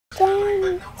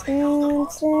No,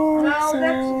 that's, you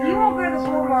won't go to the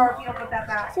school tomorrow if you don't put that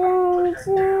back.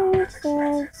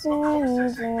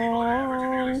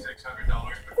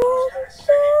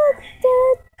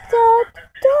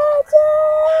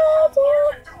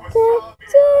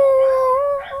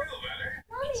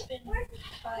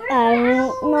 I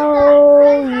don't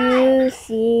know, you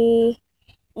see,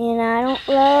 and I don't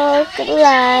look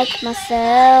like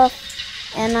myself,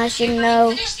 and I should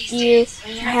know you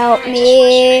help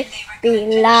me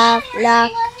be like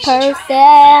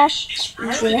perfect.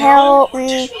 You should help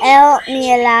me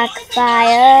like a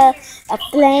fire, a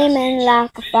flaming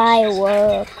like a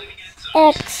firework,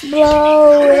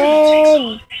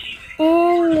 exploding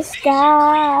in the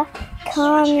sky,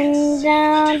 coming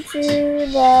down to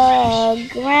the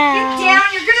ground. Get down,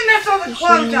 you're gonna mess all the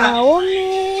clothes up. Know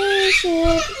me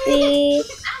should be,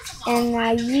 and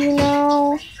now you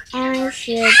know I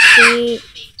should see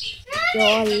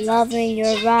your love in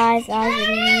your eyes. I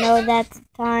should know that the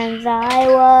times I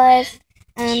was,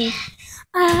 and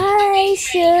I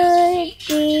should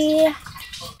be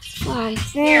something.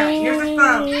 Here's the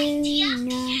phone.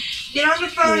 Get on the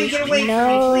phone and get away from me, please.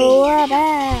 Know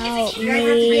about You guys have to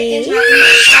get in me. the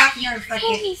back here in a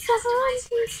second.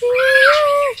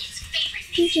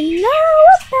 You should know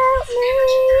about me,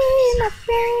 my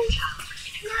friend.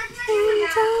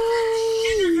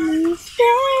 Sometime we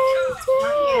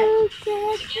spend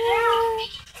together.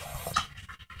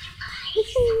 You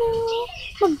should know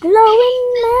my glowing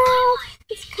mouth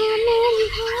is coming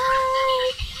high,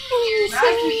 and you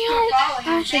say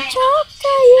I should talk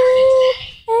to you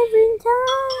every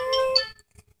time,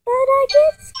 but I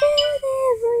get scared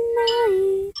every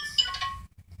night.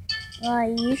 Well,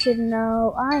 you should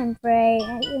know I am afraid,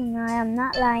 and I am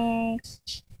not lying.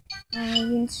 I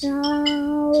can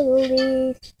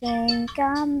totally think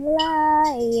I'm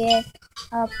lying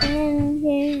up in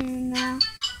here now.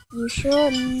 You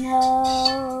should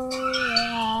know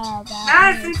about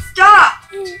Madison, stop!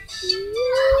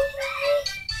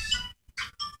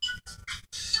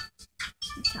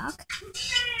 Talk?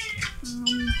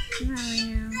 Not right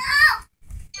now.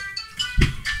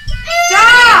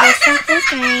 Stop! There's something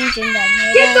strange in the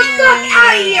middle. Get the fuck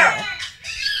out of here!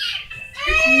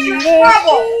 You're in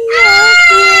trouble!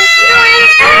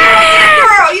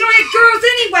 You don't hit girls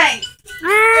anyway!